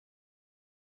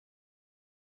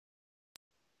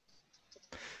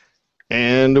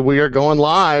And we are going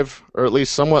live, or at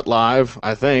least somewhat live,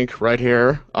 I think, right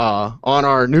here on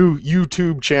our new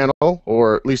YouTube channel,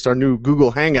 or at least our new Google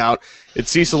Hangout.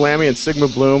 It's Cecil Lammey and Sigma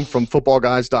Bloom from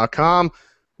FootballGuys.com.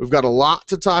 We've got a lot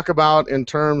to talk about in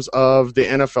terms of the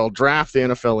NFL draft, the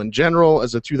NFL in general,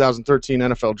 as the 2013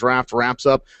 NFL draft wraps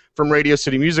up from Radio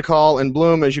City Music Hall. And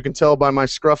Bloom, as you can tell by my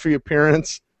scruffy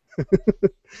appearance,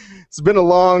 it's been a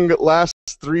long last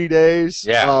 3 days.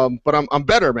 Yeah. But I'm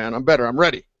better, man. I'm better. I'm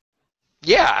ready.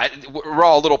 Yeah, we're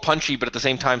all a little punchy, but at the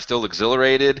same time still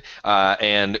exhilarated.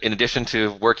 And in addition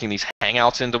to working these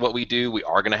hangouts into what we do, we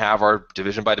are going to have our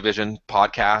division-by-division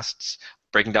podcasts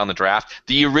breaking down the draft.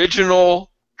 The original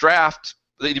draft,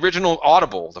 the original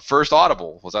Audible, the first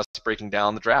Audible, was us breaking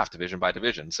down the draft division by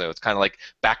division. So it's kind of like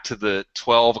back to the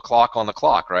 12 o'clock on the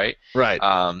clock, right? Right.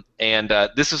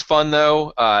 This is fun,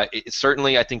 though.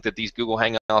 Certainly, I think that these Google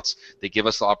Hangouts, they give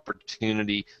us the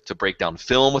opportunity to break down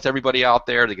film with everybody out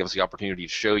there. They give us the opportunity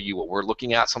to show you what we're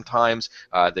looking at sometimes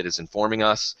that is informing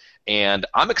us. And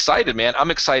I'm excited, man.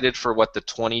 I'm excited for what the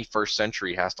 21st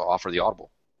century has to offer the Audible.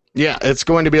 Yeah, it's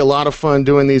going to be a lot of fun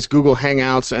doing these Google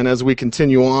Hangouts, and as we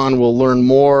continue on, we'll learn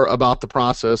more about the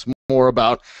process, more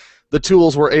about the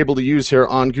tools we're able to use here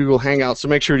on Google Hangouts. So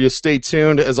make sure you stay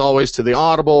tuned, as always, to the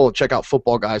Audible. Check out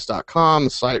FootballGuys.com. The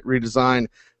site redesign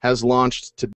has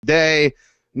launched today.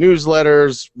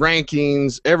 Newsletters,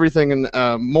 rankings, everything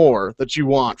and more that you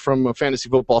want from a fantasy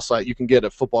football site you can get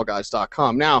at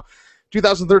FootballGuys.com. Now,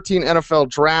 2013 NFL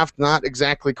Draft, not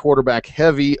exactly quarterback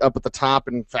heavy up at the top.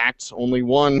 In fact, only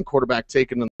one quarterback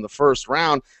taken in the first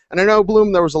round. And I know,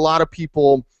 Bloom, there was a lot of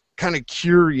people kind of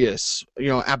curious,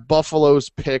 at Buffalo's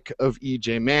pick of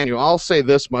E.J. Manuel. I'll say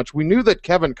this much. We knew that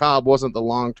Kevin Kolb wasn't the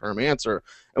long-term answer.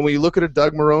 And when you look at a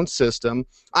Doug Marrone system,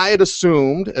 I had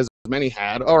assumed, as many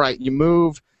had, all right, you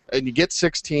move and you get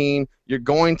 16, you're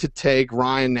going to take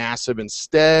Ryan Nassib.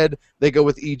 Instead, they go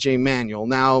with E.J. Manuel.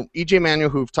 Now, E.J. Manuel,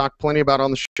 who we've talked plenty about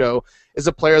on the show, is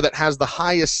a player that has the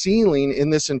highest ceiling in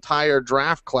this entire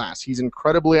draft class. He's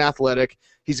incredibly athletic.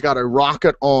 He's got a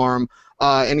rocket arm,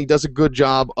 and he does a good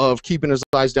job of keeping his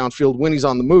eyes downfield when he's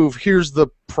on the move. Here's the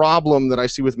problem that I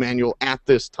see with Manuel at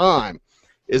this time,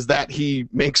 is that he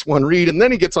makes one read and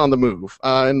then he gets on the move.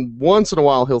 And once in a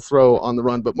while he'll throw on the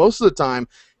run, but most of the time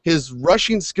his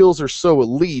rushing skills are so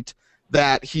elite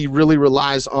that he really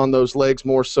relies on those legs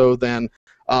more so than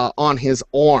on his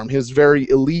arm, his very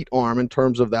elite arm in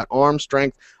terms of that arm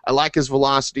strength. I like his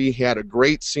velocity. He had a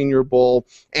great Senior Bowl,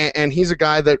 and he's a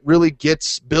guy that really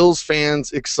gets Bills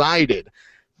fans excited.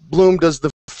 Bloom, does the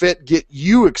fit get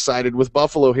you excited with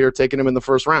Buffalo here taking him in the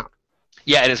first round?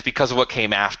 Yeah, and it's because of what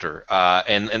came after.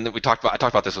 And I talked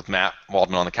about this with Matt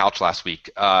Waldman on the couch last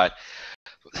week. As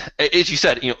you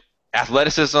said,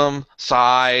 athleticism,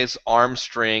 size, arm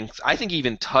strength, I think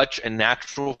even touch and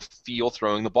natural feel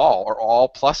throwing the ball are all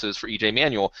pluses for E.J.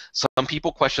 Manuel. Some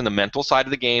people question the mental side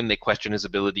of the game. They question his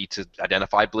ability to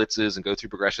identify blitzes and go through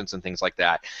progressions and things like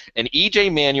that. And E.J.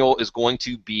 Manuel is going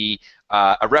to be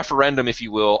a referendum, if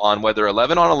you will, on whether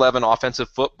 11-on-11 offensive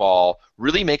football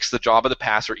really makes the job of the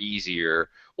passer easier,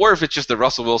 or if it's just that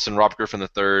Russell Wilson, Robert Griffin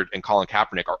III, and Colin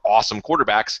Kaepernick are awesome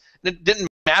quarterbacks, and it didn't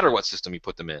matter what system you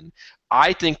put them in.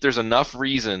 I think there's enough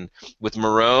reason with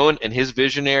Marrone and his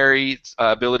visionary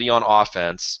ability on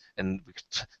offense, and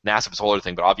Nassib's a whole other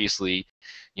thing, but obviously,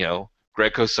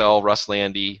 Greg Cosell, Russ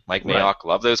Landy, Mike Mayock, right.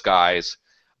 Love those guys.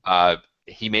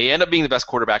 He may end up being the best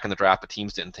quarterback in the draft, but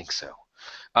teams didn't think so.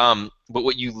 But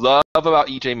what you love about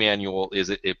E.J. Manuel is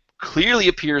it clearly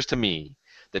appears to me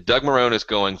that Doug Marrone is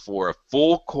going for a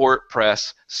full court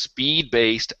press,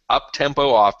 speed-based,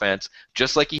 up-tempo offense,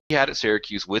 just like he had at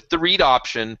Syracuse with the read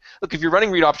option. Look, if you're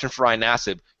running read option for Ryan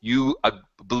Nassib, you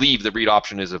believe the read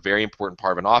option is a very important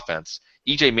part of an offense.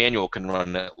 E.J. Manuel can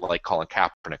run it like Colin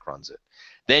Kaepernick runs it.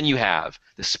 Then you have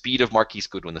the speed of Marquise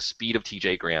Goodwin, the speed of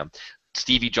T.J. Graham,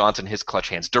 Stevie Johnson, his clutch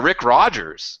hands. Derrick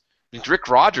Rogers. Derrick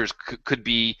Rogers could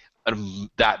be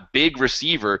that big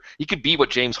receiver. He could be what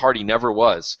James Hardy never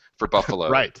was for Buffalo.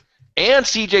 Right. And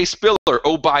C.J. Spiller.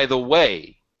 Oh, by the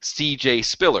way, C.J.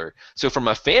 Spiller. So from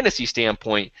a fantasy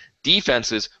standpoint,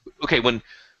 defenses, okay, when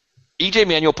E.J.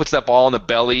 Manuel puts that ball in the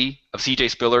belly of C.J.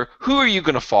 Spiller, who are you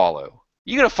going to follow? Are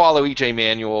you going to follow E.J.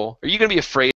 Manuel? Are you going to be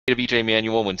afraid of E.J.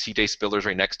 Manuel when C.J. Spiller's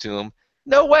right next to him?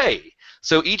 No way.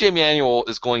 So E.J. Manuel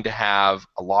is going to have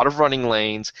a lot of running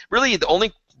lanes. Really, the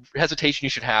only hesitation you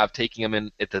should have taking him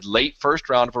in at the late first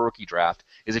round of a rookie draft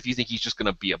is if you think he's just going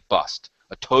to be a bust,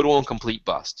 a total and complete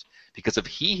bust. Because if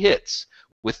he hits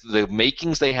with the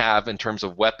makings they have in terms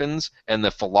of weapons and the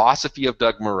philosophy of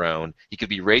Doug Marrone, he could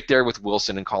be right there with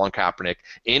Wilson and Colin Kaepernick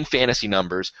in fantasy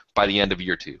numbers by the end of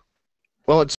year 2.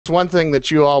 Well, it's one thing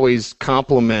that you always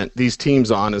compliment these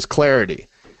teams on is clarity.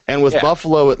 And with Yeah.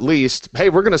 Buffalo, at least, hey,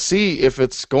 we're going to see if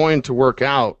it's going to work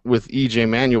out with E.J.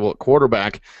 Manuel at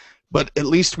quarterback. But at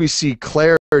least we see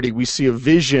clarity. We see a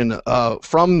vision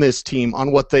from this team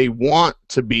on what they want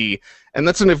to be. And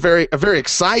that's a very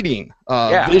exciting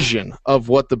vision of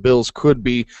what the Bills could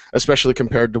be, especially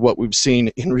compared to what we've seen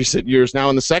in recent years. Now,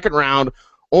 in the second round,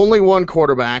 only one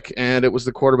quarterback, and it was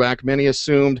the quarterback many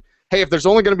assumed, hey, if there's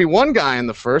only going to be one guy in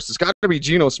the first, it's got to be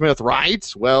Geno Smith, right?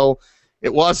 Well,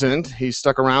 it wasn't. He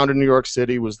stuck around in New York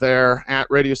City, was there at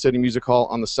Radio City Music Hall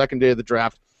on the second day of the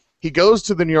draft. He goes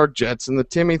to the New York Jets, and the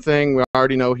Timmy thing, we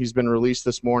already know he's been released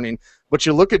this morning. But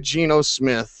you look at Geno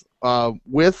Smith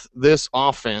with this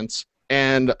offense,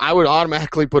 and I would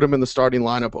automatically put him in the starting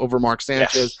lineup over Mark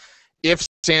Sanchez. If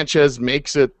Sanchez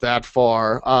makes it that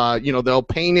far, they'll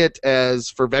paint it as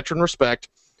for veteran respect.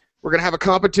 We're going to have a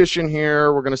competition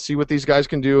here. We're going to see what these guys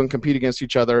can do and compete against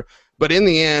each other. But in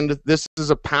the end, this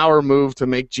is a power move to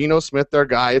make Geno Smith their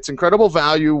guy. It's incredible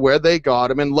value where they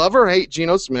got him. And love or hate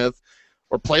Geno Smith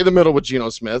or play the middle with Geno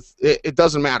Smith, it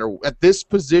doesn't matter. At this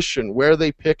position where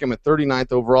they pick him at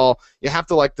 39th overall, you have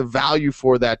to like the value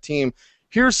for that team.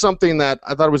 Here's something that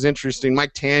I thought was interesting.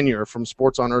 Mike Tanier from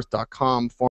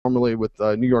SportsOnEarth.com, formerly with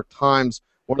the New York Times,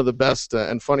 one of the best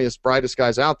and funniest, brightest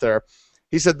guys out there.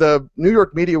 He said the New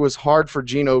York media was hard for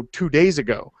Geno 2 days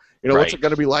ago. What's it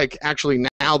going to be like actually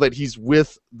now that he's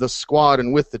with the squad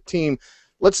and with the team?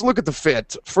 Let's look at the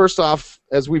fit. First off,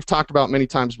 as we've talked about many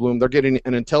times, Bloom, they're getting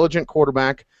an intelligent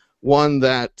quarterback, one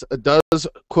that does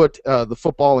put the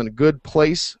football in a good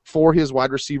place for his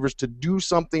wide receivers to do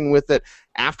something with it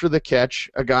after the catch,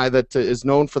 a guy that is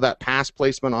known for that pass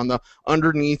placement on the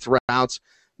underneath routes.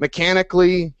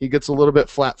 Mechanically, he gets a little bit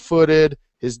flat-footed.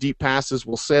 His deep passes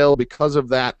will sail because of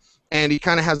that. And he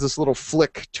kind of has this little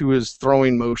flick to his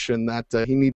throwing motion that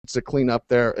he needs to clean up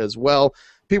there as well.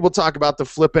 People talk about the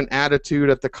flippant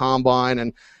attitude at the Combine.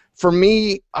 And for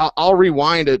me, I'll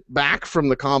rewind it back from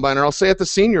the Combine, or I'll say at the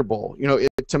Senior Bowl.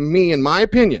 To me, in my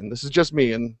opinion, this is just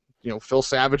me, and Phil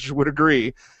Savage would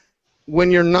agree, when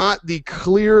you're not the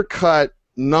clear-cut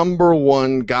number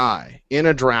one guy in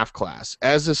a draft class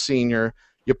as a senior,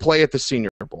 you play at the Senior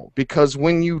Bowl. Because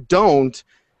when you don't,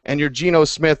 and you're Geno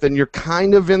Smith, and you're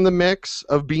kind of in the mix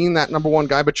of being that number one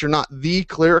guy, but you're not the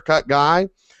clear-cut guy,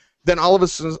 then all of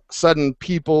a sudden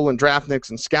people and draftniks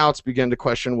and scouts begin to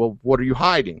question, well, what are you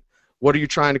hiding? What are you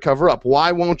trying to cover up?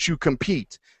 Why won't you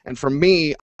compete? And for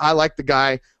me, I like the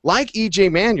guy like E.J.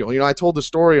 Manuel. I told the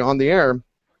story on the air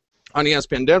on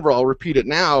ESPN Denver. I'll repeat it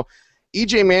now.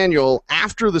 E.J. Manuel,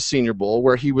 after the Senior Bowl,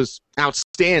 where he was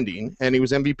outstanding and he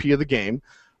was MVP of the game,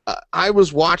 I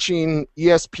was watching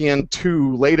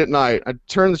ESPN2 late at night. I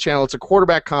turned the channel. It's a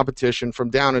quarterback competition from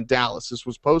down in Dallas. This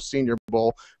was post-Senior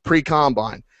Bowl,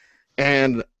 pre-Combine.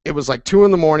 And it was like 2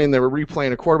 in the morning. They were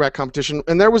replaying a quarterback competition,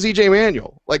 and there was E.J.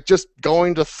 Manuel, like just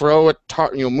going to throw at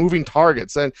moving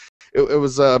targets. And it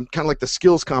was kind of like the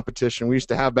skills competition we used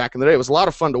to have back in the day. It was a lot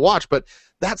of fun to watch, but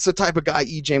that's the type of guy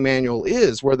E.J. Manuel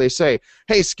is, where they say,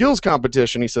 hey, skills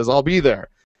competition, he says, I'll be there.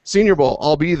 Senior Bowl,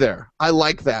 I'll be there. I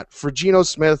like that. For Geno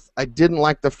Smith, I didn't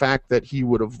like the fact that he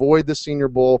would avoid the Senior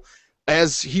Bowl,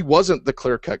 as he wasn't the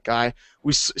clear-cut guy.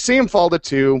 We see him fall to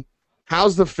 2.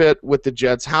 How's the fit with the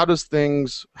Jets? How do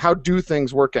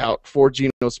things work out for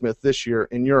Geno Smith this year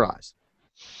in your eyes?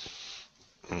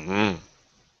 Mm-hmm.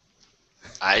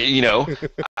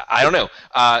 I don't know.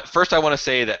 First, I want to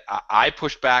say that I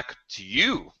pushed back to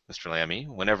you, Mr. Lammy,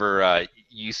 whenever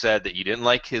you said that you didn't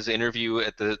like his interview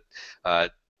at the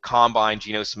Combine,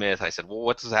 Geno Smith. I said, well,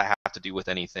 what does that have to do with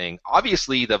anything?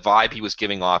 Obviously, the vibe he was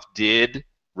giving off did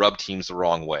rub teams the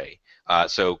wrong way.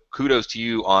 So kudos to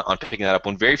you on picking that up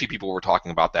when very few people were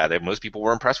talking about that. Most people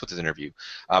were impressed with his interview.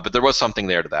 But there was something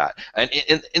there to that. And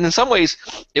in some ways,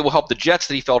 it will help the Jets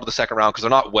that he fell to the second round because they're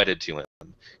not wedded to him.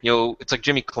 It's like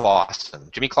Jimmy Clausen.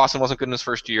 Jimmy Clausen wasn't good in his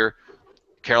first year.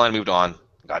 Carolina moved on,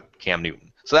 got Cam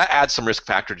Newton. So that adds some risk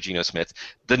factor to Geno Smith.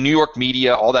 The New York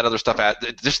media, all that other stuff,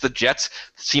 just the Jets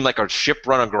seem like a ship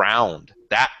run aground.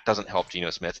 That doesn't help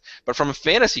Geno Smith. But from a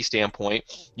fantasy standpoint,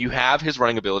 you have his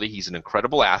running ability. He's an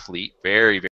incredible athlete,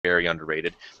 very, very, very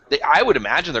underrated. I would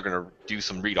imagine they're going to do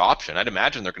some read option. I'd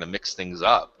imagine they're going to mix things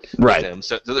up with him.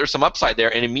 So there's some upside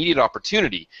there and immediate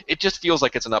opportunity. It just feels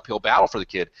like it's an uphill battle for the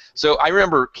kid. So I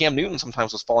remember Cam Newton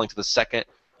sometimes was falling to the second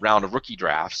round of rookie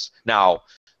drafts. Now,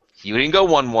 he didn't go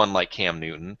 1-1 like Cam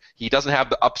Newton. He doesn't have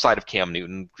the upside of Cam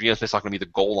Newton. Geno Smith's not going to be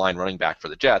the goal line running back for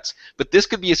the Jets. But this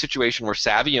could be a situation where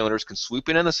savvy owners can swoop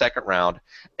in the second round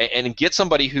and get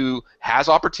somebody who has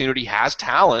opportunity, has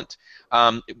talent.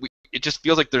 It just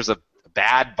feels like there's a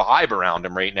bad vibe around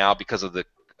him right now because of the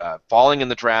falling in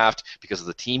the draft, because of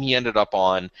the team he ended up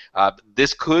on.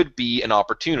 This could be an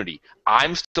opportunity.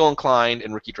 I'm still inclined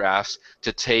in rookie drafts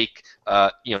to take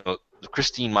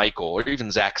Christine Michael or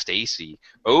even Zach Stacy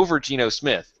over Geno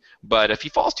Smith. But if he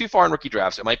falls too far in rookie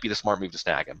drafts, it might be the smart move to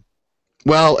snag him.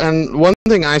 Well, and one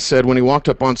thing I said when he walked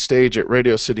up on stage at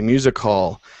Radio City Music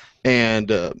Hall,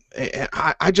 and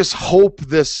I just hope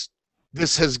this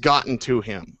has gotten to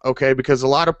him, okay? Because a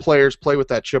lot of players play with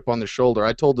that chip on their shoulder.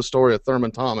 I told the story of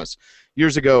Thurman Thomas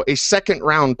years ago, a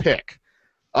second-round pick,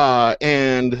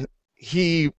 and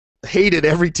he hated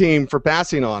every team for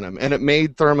passing on him, and it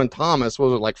made Thurman Thomas,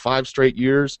 what was it, like 5 straight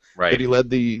years that he led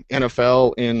the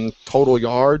NFL in total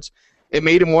yards. It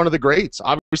made him one of the greats.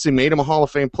 Obviously made him a Hall of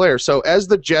Fame player. So as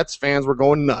the Jets fans were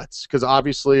going nuts, because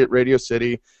obviously at Radio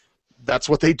City, that's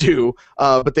what they do,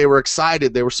 but they were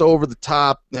excited. They were so over the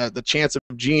top. The chance of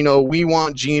Geno, we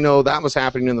want Geno, that was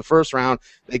happening in the first round.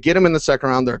 They get him in the second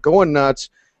round. They're going nuts,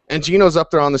 and Geno's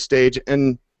up there on the stage,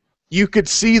 and you could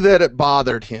see that it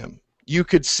bothered him. You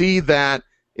could see that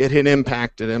it had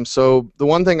impacted him. So the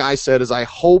one thing I said is I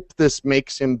hope this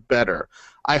makes him better.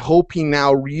 I hope he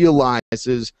now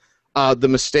realizes the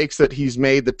mistakes that he's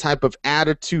made, the type of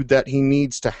attitude that he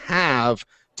needs to have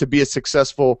to be a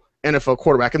successful NFL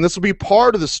quarterback. And this will be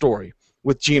part of the story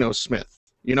with Geno Smith.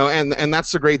 And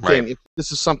that's the great thing. If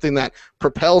this is something that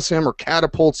propels him or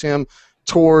catapults him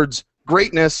towards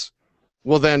greatness,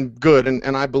 well then good.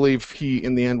 And I believe he,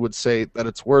 in the end, would say that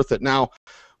it's worth it. Now,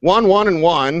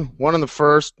 1-1-1, one in the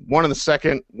first, one in the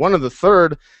second, one in the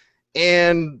third,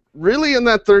 and really in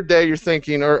that third day you're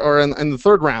thinking, or in the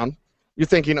third round, you're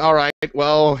thinking, all right,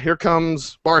 well, here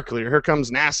comes Barkley, or here comes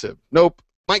Nassib. Nope,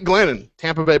 Mike Glennon,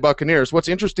 Tampa Bay Buccaneers. What's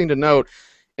interesting to note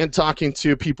in talking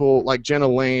to people like Jenna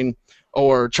Lane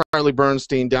or Charlie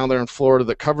Bernstein down there in Florida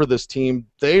that cover this team,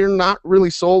 they're not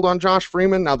really sold on Josh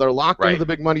Freeman. Now they're locked into the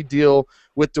big money deal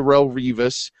with Darrelle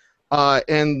Revis,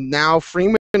 and now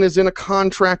Freeman is in a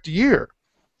contract year.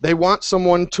 They want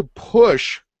someone to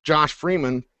push Josh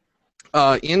Freeman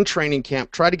in training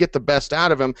camp, try to get the best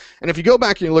out of him. And if you go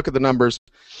back and you look at the numbers,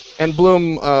 and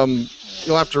Bloom,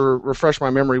 you'll have to refresh my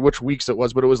memory which weeks it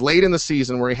was, but it was late in the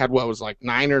season where he had, what was like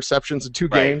 9 interceptions in 2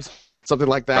 games, something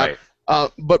like that.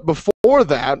 But before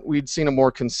that, we'd seen a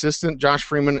more consistent Josh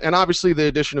Freeman, and obviously the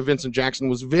addition of Vincent Jackson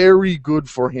was very good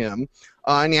for him.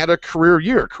 And he had a career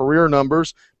year, career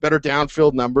numbers, better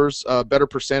downfield numbers, better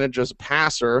percentage as a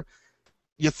passer.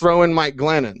 You throw in Mike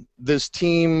Glennon. This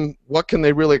team, what can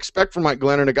they really expect from Mike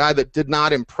Glennon, a guy that did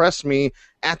not impress me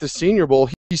at the Senior Bowl?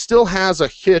 He still has a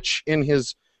hitch in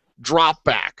his drop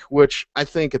back, which I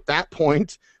think at that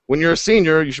point, when you're a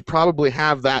senior, you should probably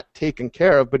have that taken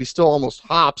care of, but he still almost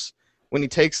hops when he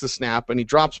takes the snap and he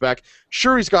drops back.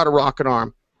 Sure, he's got a rocket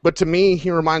arm, but to me, he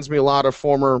reminds me a lot of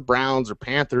former Browns or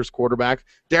Panthers quarterback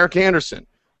Derek Anderson.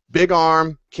 Big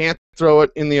arm, can't throw it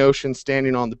in the ocean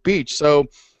standing on the beach. So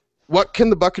what can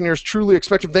the Buccaneers truly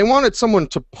expect? If they wanted someone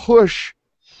to push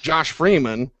Josh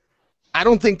Freeman, I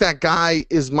don't think that guy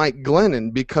is Mike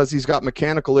Glennon because he's got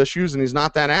mechanical issues and he's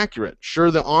not that accurate.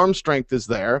 Sure, the arm strength is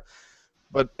there,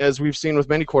 but as we've seen with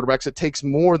many quarterbacks, it takes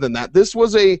more than that. This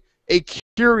was a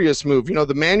curious move.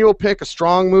 The Manuel pick, a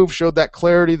strong move, showed that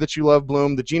clarity that you love,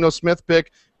 Bloom. The Geno Smith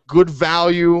pick, good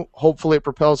value. Hopefully it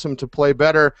propels him to play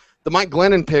better. The Mike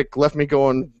Glennon pick left me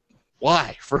going,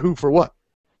 why? For who? For what?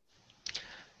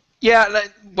 Yeah,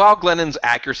 while Glennon's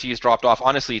accuracy has dropped off,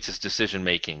 honestly, it's his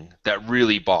decision-making that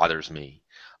really bothers me.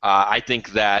 I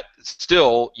think that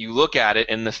still you look at it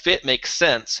and the fit makes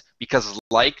sense because,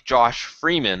 like Josh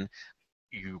Freeman,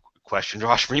 you question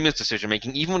Josh Freeman's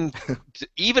decision-making.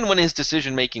 Even when his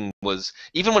decision-making was,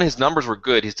 even when his numbers were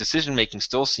good, his decision-making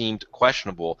still seemed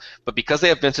questionable. But because they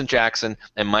have Vincent Jackson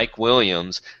and Mike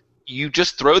Williams, you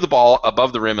just throw the ball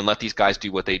above the rim and let these guys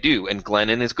do what they do, and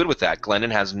Glennon is good with that.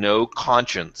 Glennon has no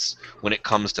conscience when it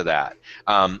comes to that.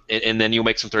 And then you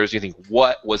make some throws and you think,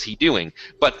 what was he doing?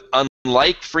 But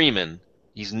unlike Freeman,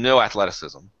 he's no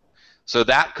athleticism. So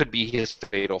that could be his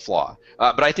fatal flaw.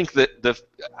 But I think that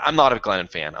I'm not a Glennon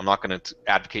fan. I'm not going to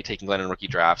advocate taking Glennon rookie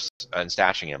drafts and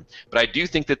stashing him. But I do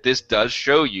think that this does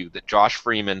show you that Josh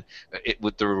Freeman,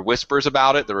 there were whispers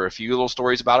about it. There were a few little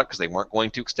stories about it because they weren't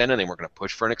going to extend it. They weren't going to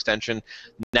push for an extension.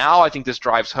 Now I think this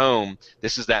drives home.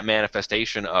 This is that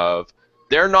manifestation of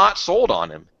they're not sold on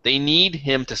him. They need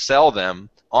him to sell them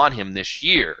on him this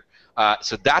year.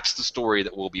 So that's the story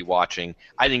that we'll be watching.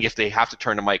 I think if they have to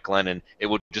turn to Mike Glennon, it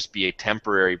will just be a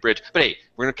temporary bridge. But hey,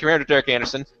 we're going to compare to Derek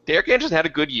Anderson. Derek Anderson had a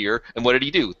good year, and what did he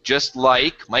do? Just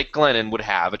like Mike Glennon would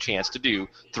have a chance to do,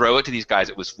 throw it to these guys.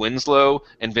 It was Winslow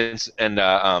and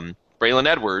Braylon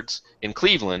Edwards in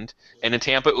Cleveland, and in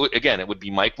Tampa, again, it would be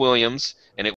Mike Williams,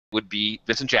 and it would be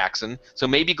Vincent Jackson. So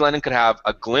maybe Glennon could have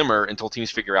a glimmer until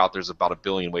teams figure out there's about a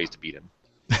billion ways to beat him.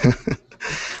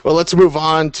 Well, let's move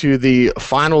on to the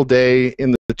final day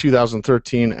in the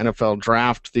 2013 NFL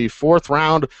Draft. The fourth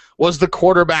round was the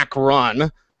quarterback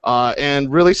run,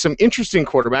 and really some interesting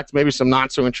quarterbacks, maybe some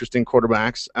not so interesting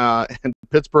quarterbacks. And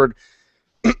Pittsburgh,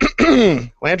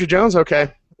 Landry Jones,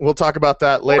 okay, we'll talk about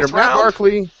that later. Matt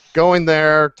Barkley going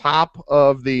there, top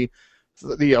of the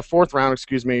fourth round,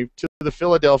 to the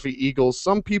Philadelphia Eagles.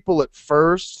 Some people at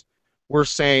first were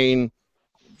saying,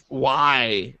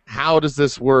 why? How does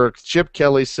this work? Chip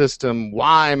Kelly system.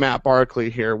 Why Matt Barkley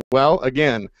here? Well,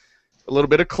 again, a little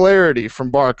bit of clarity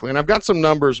from Barkley. And I've got some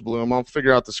numbers, Bloom. I'll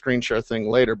figure out the screen share thing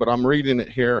later, but I'm reading it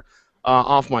here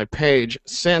off my page.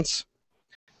 Since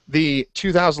the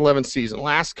 2011 season,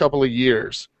 last couple of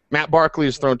years, Matt Barkley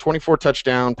has thrown 24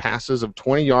 touchdown passes of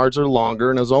 20 yards or longer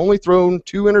and has only thrown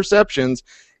 2 interceptions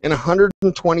in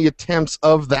 120 attempts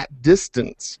of that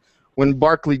distance. When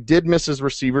Barkley did miss his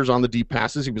receivers on the deep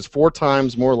passes, he was 4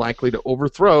 times more likely to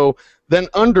overthrow than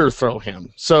underthrow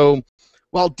him. So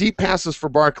while deep passes for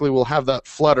Barkley will have that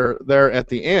flutter there at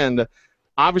the end,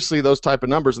 obviously those type of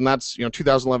numbers, and that's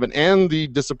 2011 and the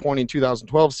disappointing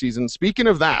 2012 season. Speaking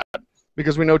of that,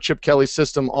 because we know Chip Kelly's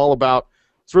system all about,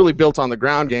 it's really built on the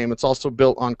ground game. It's also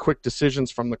built on quick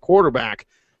decisions from the quarterback,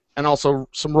 and also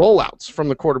some rollouts from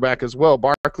the quarterback as well.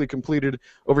 Barkley completed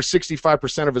over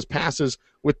 65% of his passes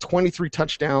with 23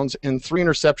 touchdowns and 3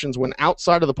 interceptions when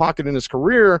outside of the pocket in his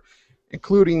career,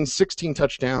 including 16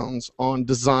 touchdowns on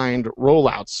designed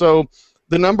rollouts. So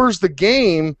the numbers, the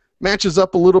game matches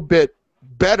up a little bit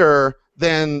better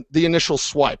than the initial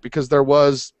swipe, because there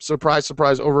was, surprise,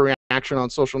 surprise, overreaction on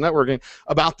social networking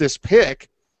about this pick.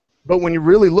 But when you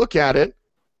really look at it,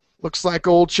 looks like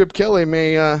old Chip Kelly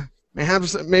may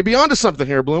be onto something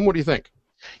here. Bloom, what do you think?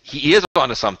 He is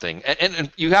onto something,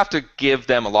 and you have to give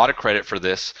them a lot of credit for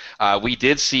this. We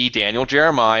did see Daniel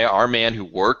Jeremiah, our man who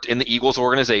worked in the Eagles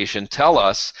organization, tell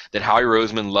us that Howie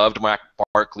Roseman loved Matt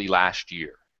Barkley last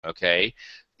year. Okay,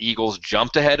 Eagles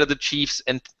jumped ahead of the Chiefs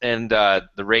and the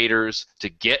Raiders to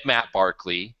get Matt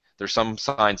Barkley. There's some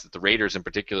signs that the Raiders in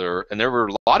particular, and there were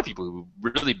a lot of people who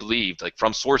really believed, like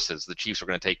from sources, the Chiefs were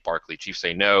going to take Barkley. Chiefs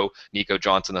say no. Nico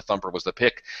Johnson, the thumper, was the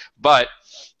pick. But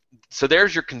so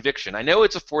there's your conviction. I know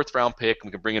it's a fourth-round pick, and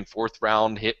we can bring in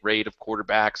fourth-round hit rate of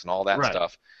quarterbacks and all that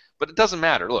stuff, but it doesn't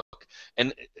matter. Look,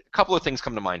 and a couple of things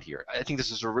come to mind here. I think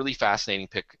this is a really fascinating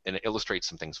pick, and it illustrates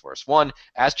some things for us. One,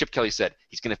 as Chip Kelly said,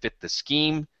 he's going to fit the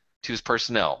scheme to his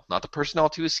personnel, not the personnel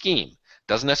to his scheme.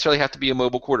 Doesn't necessarily have to be a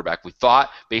mobile quarterback. We thought,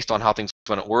 based on how things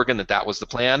went at Oregon, that was the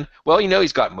plan. Well,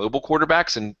 he's got mobile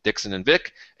quarterbacks in Dixon and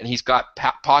Vick, and he's got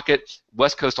pocket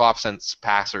West Coast offense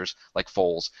passers like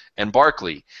Foles and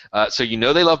Barkley. So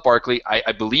they love Barkley.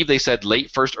 I believe they said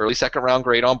late first, early second round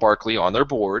grade on Barkley on their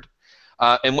board.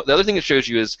 And the other thing it shows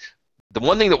you is the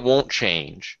one thing that won't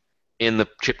change in the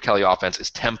Chip Kelly offense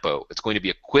is tempo. It's going to be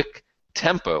a quick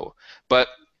tempo. But,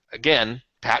 again,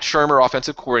 Pat Shurmur,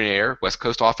 offensive coordinator, West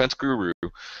Coast offense guru,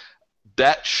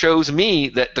 that shows me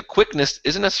that the quickness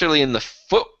isn't necessarily in the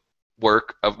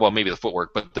footwork of, well, maybe the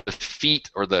footwork, but the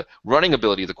feet or the running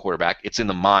ability of the quarterback. It's in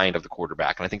the mind of the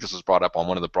quarterback. And I think this was brought up on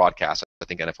one of the broadcasts, I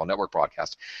think NFL Network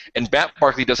broadcast. And Matt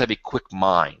Barkley does have a quick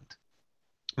mind.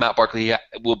 Matt Barkley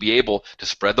will be able to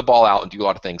spread the ball out and do a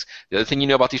lot of things. The other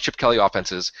thing about these Chip Kelly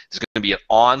offenses is going to be an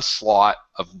onslaught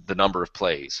of the number of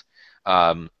plays.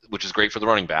 Which is great for the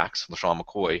running backs, LaShawn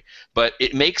McCoy, but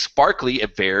it makes Barkley a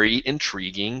very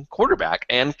intriguing quarterback.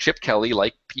 And Chip Kelly,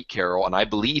 like Pete Carroll, and I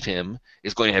believe him,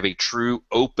 is going to have a true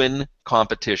open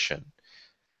competition.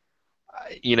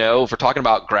 If we're talking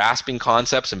about grasping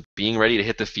concepts and being ready to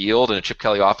hit the field in a Chip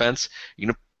Kelly offense,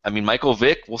 Michael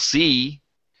Vick, we'll see.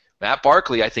 Matt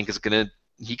Barkley, I think,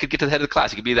 he could get to the head of the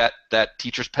class. He could be that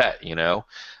teacher's pet,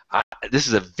 This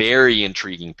is a very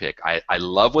intriguing pick. I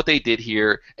love what they did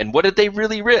here, and what did they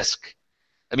really risk?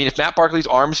 I mean, if Matt Barkley's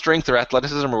arm strength or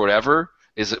athleticism or whatever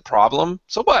is a problem,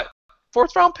 so what?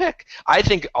 Fourth-round pick. I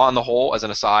think, on the whole, as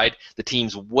an aside, the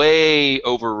team's way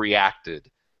overreacted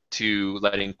to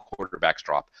letting quarterbacks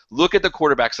drop. Look at the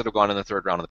quarterbacks that have gone in the third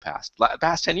round of the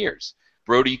past 10 years.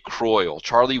 Brody Croyle,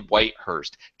 Charlie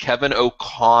Whitehurst, Kevin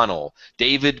O'Connell,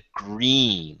 David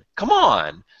Green. Come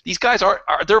on. These guys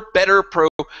they're better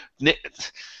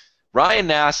Ryan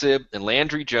Nassib and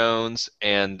Landry Jones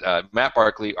and Matt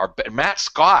Barkley Matt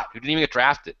Scott, who didn't even get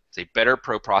drafted, is a better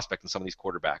pro prospect than some of these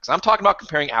quarterbacks. I'm talking about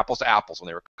comparing apples to apples when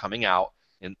they were coming out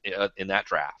in that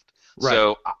draft. Right.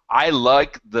 So I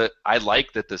like that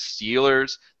the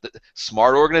Steelers, the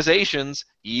smart organizations,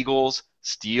 Eagles,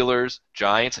 Steelers,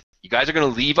 Giants, you guys are going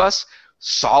to leave us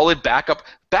solid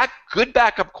good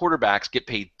backup quarterbacks get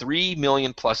paid $3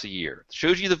 million plus a year.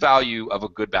 Shows you the value of a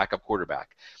good backup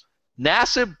quarterback.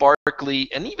 Nassib, Barkley,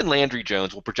 and even Landry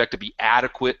Jones will project to be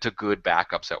adequate to good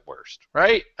backups at worst,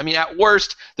 right? I mean, at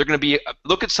worst, they're going to be.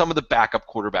 Look at some of the backup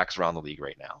quarterbacks around the league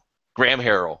right now. Graham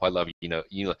Harrell, I love you.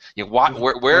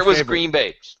 Where was Green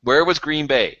Bay? Where was Green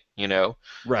Bay?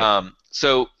 Right.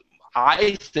 So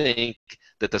I think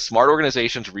that the smart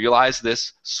organizations realized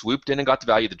this, swooped in and got the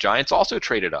value. The Giants also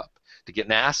traded up to get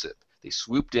Nassib. They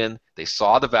swooped in. They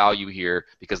saw the value here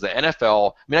because the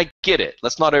NFL, I mean, I get it.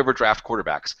 Let's not overdraft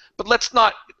quarterbacks. But let's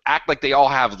not act like they all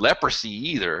have leprosy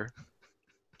either.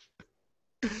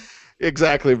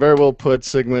 Exactly. Very well put,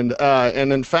 Sigmund.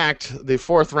 And in fact, the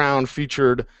fourth round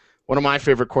featured one of my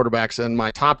favorite quarterbacks and my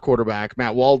top quarterback,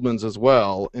 Matt Waldman's as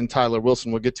well, and Tyler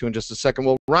Wilson we'll get to in just a second.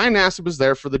 Well, Ryan Nassib is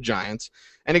there for the Giants.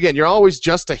 And again, you're always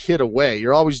just a hit away.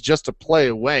 You're always just a play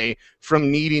away from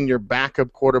needing your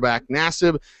backup quarterback.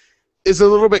 Nassib is a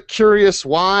little bit curious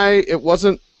why it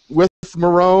wasn't with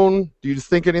Marrone. Do you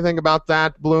think anything about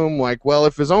that, Bloom? Like, well,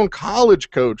 if his own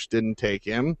college coach didn't take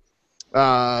him,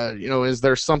 is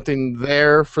there something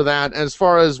there for that? As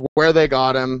far as where they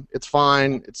got him, it's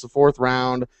fine. It's the fourth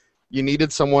round. You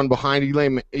needed someone behind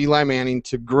Eli Manning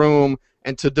to groom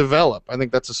and to develop. I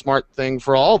think that's a smart thing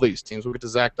for all these teams. We'll get to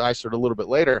Zach Dysert a little bit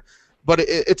later. But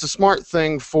it's a smart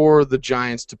thing for the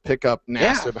Giants to pick up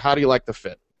Nassib. Yeah. How do you like the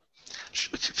fit?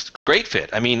 Great fit.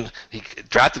 I mean, he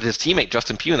drafted his teammate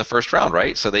Justin Pugh in the first round,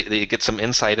 right? So they get some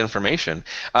inside information.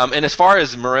 And as far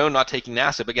as Marrone not taking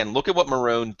Nassib, again, look at what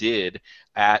Marrone did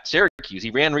at Syracuse.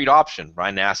 He ran read option.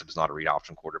 Ryan Nassib is not a read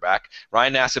option quarterback.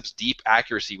 Ryan Nassib's deep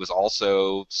accuracy was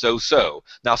also so-so.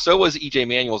 Now, so was E.J.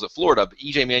 Manuel's at Florida, but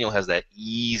E.J. Manuel has that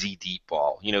easy deep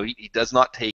ball. He does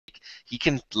not take he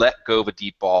can let go of a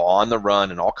deep ball on the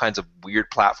run and all kinds of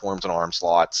weird platforms and arm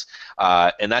slots,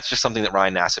 and that's just something that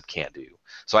Ryan Nassib can't do.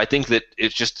 So I think that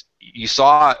it's just you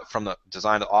saw from the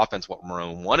design of the offense what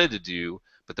Marrone wanted to do,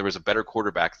 but there was a better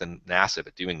quarterback than Nassib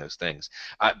at doing those things.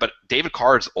 But David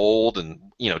Carr's old, and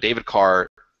David Carr,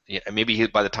 maybe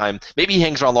he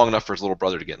hangs around long enough for his little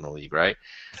brother to get in the league, right?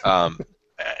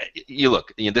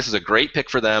 This is a great pick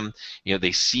for them.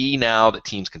 They see now that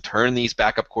teams can turn these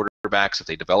backup quarterbacks, if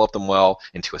they develop them well,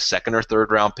 into a second or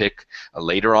third round pick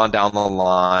later on down the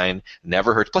line.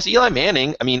 Never hurts. Plus, Eli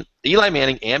Manning and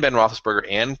Ben Roethlisberger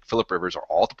and Phillip Rivers are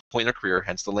all at the point in their career,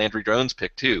 hence the Landry Jones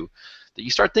pick too, that you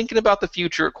start thinking about the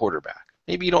future at quarterback.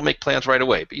 Maybe you don't make plans right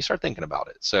away, but you start thinking about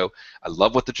it. So I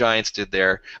love what the Giants did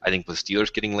there. I think the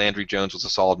Steelers getting Landry Jones was a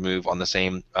solid move on the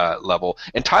same level.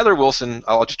 And Tyler Wilson,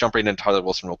 I'll just jump right into Tyler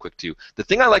Wilson real quick too. The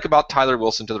thing I like about Tyler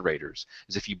Wilson to the Raiders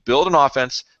is if you build an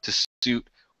offense to suit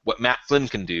what Matt Flynn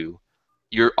can do,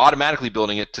 you're automatically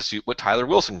building it to suit what Tyler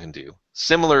Wilson can do.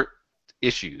 Similar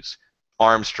issues,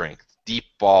 arm strength, deep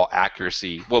ball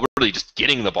accuracy, well, really just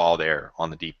getting the ball there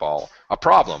on the deep ball, a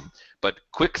problem. But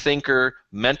quick thinker,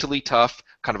 mentally tough,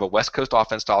 kind of a West Coast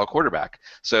offense style quarterback.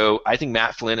 So I think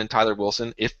Matt Flynn and Tyler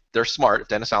Wilson, if they're smart, if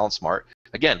Dennis Allen's smart,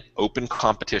 again, open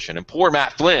competition. And poor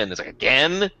Matt Flynn is like,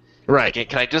 again? Right.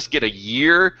 Can I just get a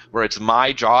year where it's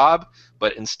my job?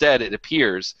 But instead, it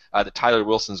appears that Tyler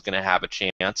Wilson's going to have a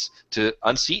chance to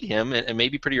unseat him, and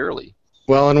maybe pretty early.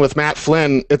 Well, and with Matt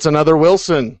Flynn, it's another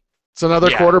Wilson. It's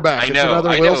another quarterback. It's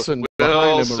another Wilson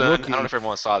behind him, a rookie. I don't know if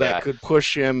everyone saw that. That could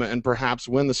push him and perhaps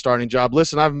win the starting job.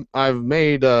 Listen, I've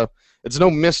made it's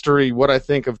no mystery what I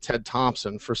think of Ted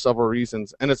Thompson for several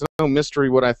reasons, and it's no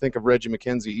mystery what I think of Reggie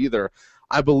McKenzie either.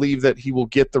 I believe that he will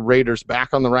get the Raiders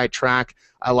back on the right track.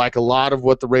 I like a lot of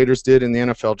what the Raiders did in the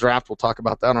NFL draft. We'll talk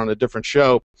about that on a different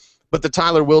show. But the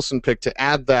Tyler Wilson pick to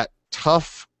add that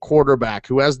tough quarterback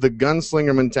who has the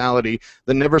gunslinger mentality,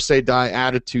 the never say die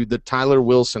attitude that Tyler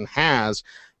Wilson has,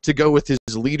 to go with his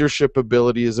leadership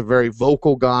ability as a very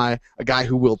vocal guy, a guy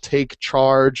who will take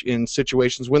charge in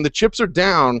situations. When the chips are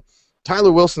down,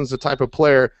 Tyler Wilson's the type of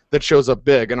player that shows up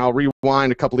big. And I'll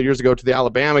rewind a couple of years ago to the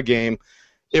Alabama game.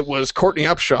 It was Courtney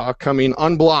Upshaw coming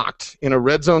unblocked in a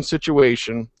red zone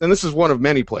situation, and this is one of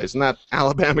many plays, and that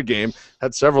Alabama game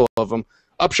had several of them.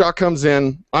 Upshaw comes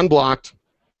in, unblocked,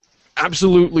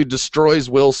 absolutely destroys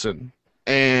Wilson,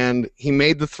 and he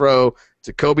made the throw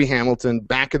to Kobe Hamilton,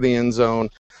 back of the end zone.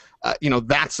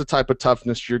 That's the type of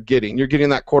toughness you're getting. You're getting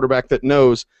that quarterback that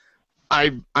knows,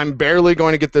 I'm barely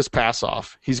going to get this pass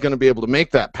off. He's going to be able to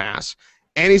make that pass,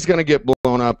 and he's going to get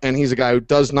blown up, and he's a guy who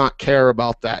does not care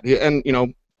about that.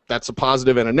 And, that's a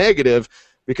positive and a negative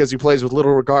because he plays with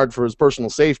little regard for his personal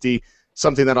safety,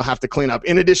 something that he'll have to clean up,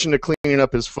 in addition to cleaning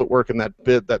up his footwork and that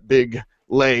big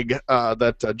leg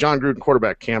that John Gruden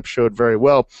quarterback camp showed very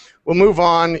well. We'll move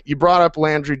on. You brought up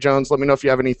Landry Jones. Let me know if you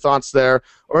have any thoughts there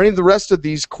or any of the rest of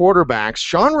these quarterbacks.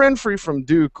 Sean Renfree from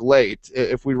Duke late,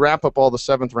 if we wrap up all the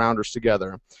seventh rounders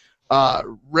together.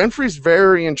 Renfree's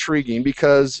very intriguing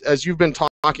because as you've been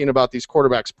talking about these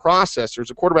quarterbacks'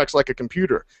 processors, a quarterback's like a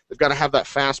computer. They've got to have that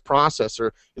fast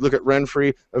processor. You look at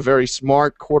Renfree, a very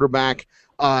smart quarterback,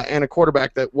 and a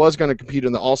quarterback that was going to compete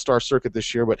in the All-Star circuit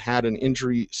this year but had an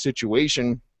injury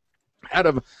situation.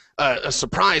 Had a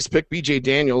surprise pick, B.J.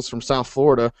 Daniels from South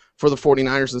Florida for the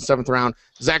 49ers in the seventh round.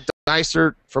 Zach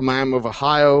Dysert from Miami of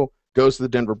Ohio goes to the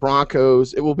Denver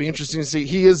Broncos. It will be interesting to see.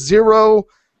 He is zero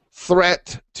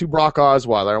threat to Brock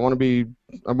Osweiler. I want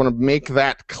to make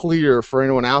that clear for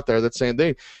anyone out there that's saying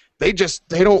they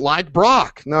don't like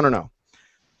Brock. No.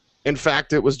 In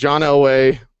fact, it was John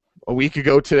Elway a week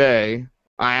ago today.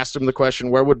 I asked him the question,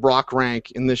 where would Brock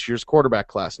rank in this year's quarterback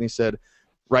class? And he said,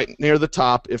 right near the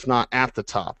top, if not at the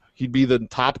top. He'd be the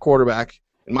top quarterback,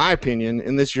 in my opinion,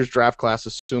 in this year's draft class,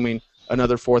 assuming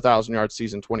another 4,000-yard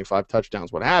season, 25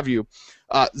 touchdowns, what have you.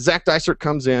 Zach Dysert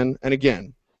comes in, and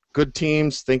again, good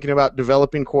teams thinking about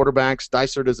developing quarterbacks.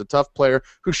 Dysert is a tough player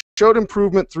who showed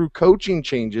improvement through coaching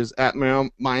changes at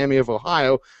Miami of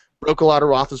Ohio, broke a lot of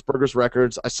Roethlisberger's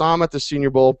records. I saw him at the Senior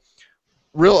Bowl.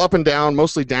 Real up and down,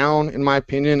 mostly down, in my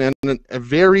opinion, and a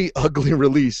very ugly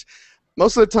release.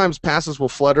 Most of the times passes will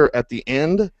flutter at the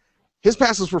end. His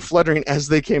passes were fluttering as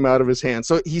they came out of his hand.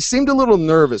 So he seemed a little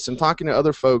nervous. And talking to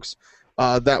other folks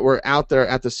that were out there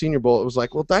at the Senior Bowl, it was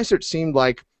like, well, Dysert seemed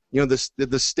like,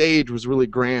 the stage was really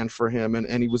grand for him,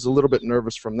 and he was a little bit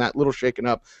nervous from that, little shaken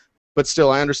up. But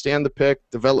still, I understand the pick.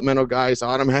 Developmental guy is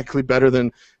automatically better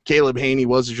than Caleb Haney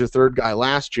was as your third guy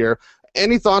last year.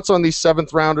 Any thoughts on these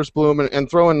seventh rounders, Bloom, and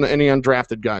throw in any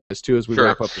undrafted guys, too, as we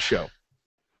wrap up the show?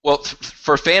 Well,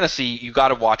 for fantasy, you got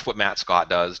to watch what Matt Scott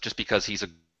does, just because he's a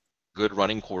good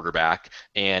running quarterback,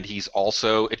 and he's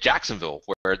also at Jacksonville,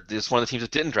 where this is one of the teams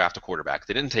that didn't draft a quarterback.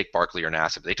 They didn't take Barkley or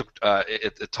Nassib. They took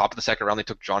at the top of the second round. They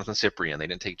took Jonathan Cyprien. They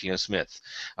didn't take Geno Smith.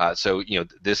 So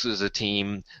this is a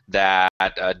team that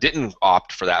didn't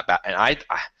opt for that. And I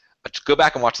just go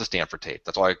back and watch the Stanford tape.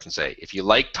 That's all I can say. If you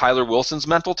like Tyler Wilson's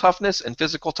mental toughness and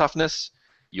physical toughness,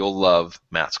 you'll love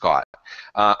Matt Scott.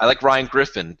 I like Ryan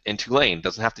Griffin in Tulane.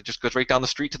 Doesn't have to just go right down the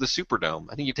street to the Superdome.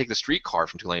 I think you take the streetcar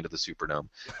from Tulane to the Superdome.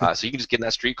 So you can just get in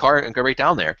that streetcar and go right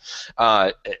down there.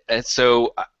 And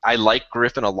so I like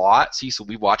Griffin a lot. See, so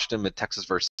we watched him at Texas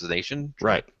versus the Nation.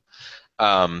 Right.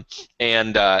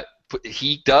 And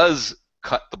he does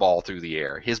cut the ball through the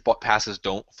air. His passes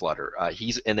don't flutter.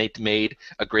 And they made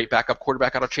a great backup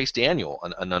quarterback out of Chase Daniel,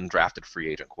 an undrafted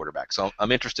free agent quarterback. So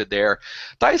I'm interested there.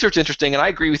 Dysert's interesting, and I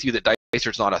agree with you that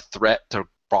Dysert's not a threat to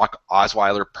Brock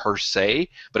Osweiler per se,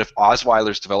 but if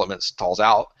Osweiler's development stalls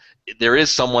out, there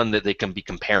is someone that they can be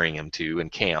comparing him to in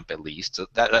camp at least. So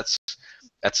that's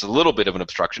a little bit of an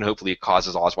obstruction. Hopefully it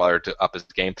causes Osweiler to up his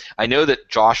game. I know that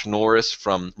Josh Norris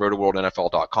from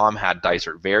RotoWorldNFL.com had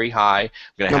Dysert very high. I'm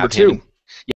going to have him.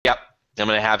 Yep. I'm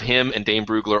going to have him and Dane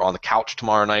Brugler on the couch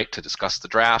tomorrow night to discuss the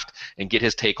draft and get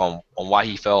his take on why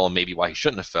he fell and maybe why he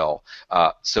shouldn't have fell.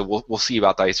 So we'll see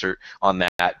about Dysert on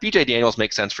that. B.J. Daniels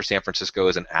makes sense for San Francisco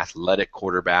as an athletic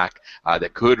quarterback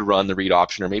that could run the read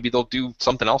option, or maybe they'll do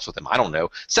something else with him. I don't know.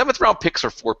 Seventh round picks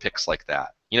are 4 picks like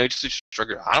that. Just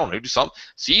trigger. I don't know. Do something.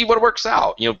 See what works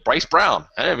out. Bryce Brown.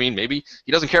 I mean, maybe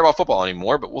he doesn't care about football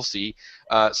anymore, but we'll see.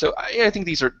 So I think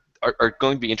these are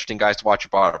going to be interesting guys to watch.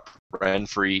 About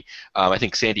Renfree. I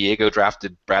think San Diego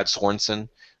drafted Brad Sorensen.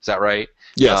 Is that right?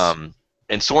 Yes.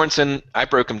 And Sorensen, I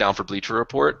broke him down for Bleacher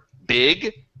Report.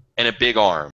 Big and a big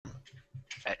arm.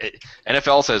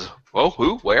 NFL says, whoa,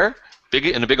 who, where? Big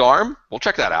and a big arm? We'll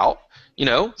check that out.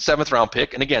 Seventh round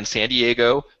pick. And again, San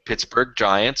Diego, Pittsburgh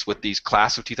Giants with these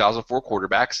class of 2004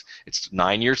 quarterbacks. It's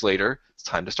 9 years later. It's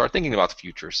time to start thinking about the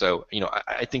future. So,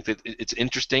 I think that it's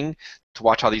interesting to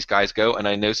watch how these guys go. And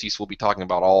I know Cease will be talking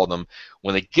about all of them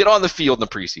when they get on the field in the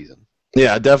preseason.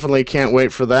 Yeah, definitely can't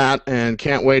wait for that, and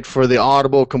can't wait for the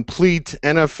Audible complete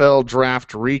NFL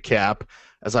draft recap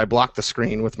as I block the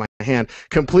screen with my hand.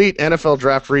 Complete NFL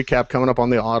draft recap coming up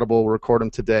on the Audible. We'll record them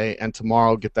today and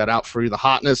tomorrow. Get that out for you. The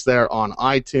hotness there on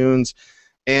iTunes.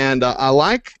 And I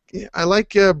like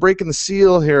breaking the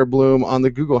seal here, Bloom, on the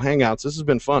Google Hangouts. This has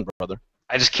been fun, brother.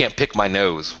 I just can't pick my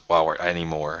nose while we're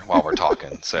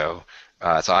talking. So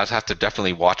I have to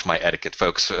definitely watch my etiquette,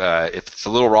 folks. If it's a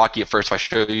little rocky at first, if I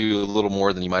show you a little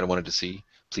more than you might have wanted to see,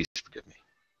 please forgive me.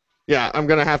 Yeah, I'm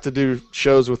going to have to do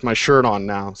shows with my shirt on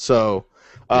now. So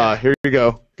here you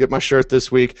go. get my shirt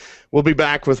this week. We'll be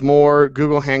back with more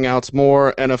Google Hangouts,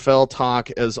 more NFL talk,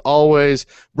 as always.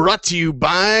 Brought to you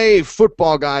by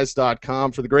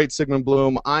footballguys.com. For the great Sigmund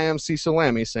Bloom, I am Cecil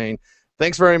Lammy saying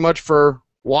thanks very much for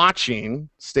watching.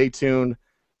 Stay tuned.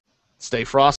 Stay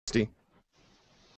frosty.